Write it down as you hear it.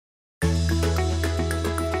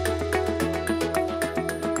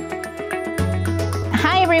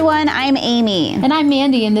everyone, I'm Amy. And I'm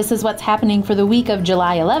Mandy, and this is what's happening for the week of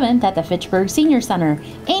July 11th at the Fitchburg Senior Center.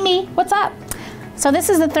 Amy, what's up? So this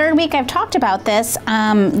is the third week I've talked about this.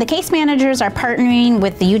 The case managers are partnering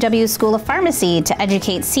with the UW School of Pharmacy to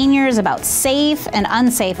educate seniors about safe and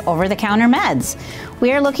unsafe over-the-counter meds.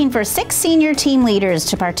 We are looking for 6 senior team leaders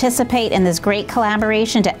to participate in this great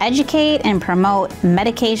collaboration to educate and promote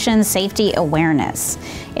medication safety awareness.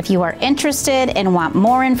 If you are interested and want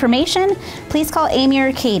more information, please call Amy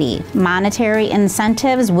or Katie. Monetary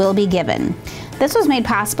incentives will be given. This was made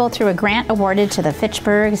possible through a grant awarded to the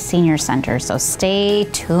Fitchburg Senior Center, so stay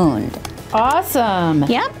tuned. Awesome.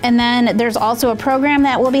 Yep, and then there's also a program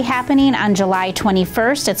that will be happening on July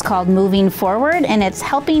 21st. It's called Moving Forward, and it's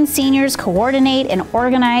helping seniors coordinate and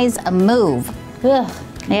organize a move. Ugh.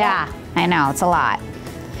 Yeah, I know, it's a lot.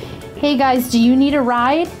 Hey guys, do you need a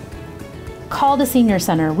ride? Call the Senior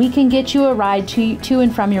Center. We can get you a ride to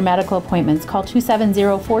and from your medical appointments. Call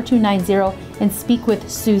 270-4290 and speak with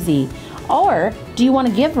Suzie. Or do you want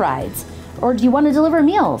to give rides? Or do you want to deliver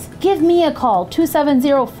meals? Give me a call,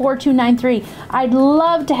 270-4293. I'd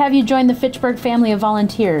love to have you join the Fitchburg family of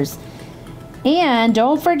volunteers. And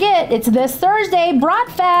don't forget, it's this Thursday, Brat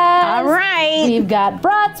Fest. All right. We've got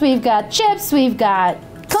brats, we've got chips, we've got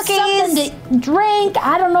cookies, something to drink.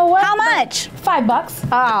 I don't know what. How much? $5.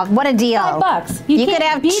 Oh, what a deal. $5. You could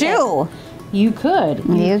have 2. You could.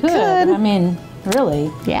 You could. I mean, really.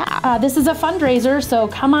 Yeah. This is a fundraiser, so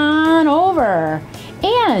come on over.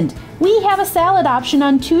 And we have a salad option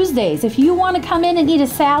on Tuesdays. If you want to come in and eat a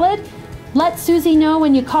salad, let Suzie know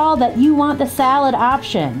when you call that you want the salad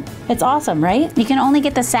option. It's awesome, right? You can only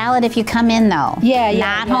get the salad if you come in, though. Yeah.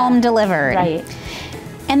 Not home delivered. Right.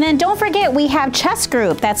 And then don't forget, we have chess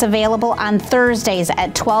group that's available on Thursdays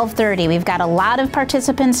at 12:30. We've got a lot of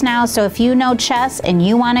participants now, so if you know chess and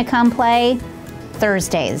you want to come play,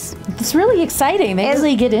 Thursdays. It's really exciting. They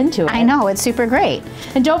really get into it. I know, it's super great.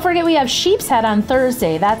 And don't forget, we have Sheep's Head on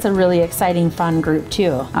Thursday. That's a really exciting, fun group,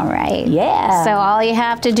 too. All right. Yeah. So all you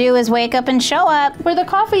have to do is wake up and show up. Where the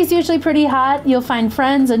coffee's usually pretty hot, you'll find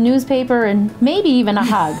friends, a newspaper, and maybe even a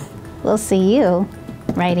hug. We'll see you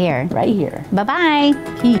right here. Right here. Bye-bye.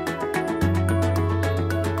 Peace.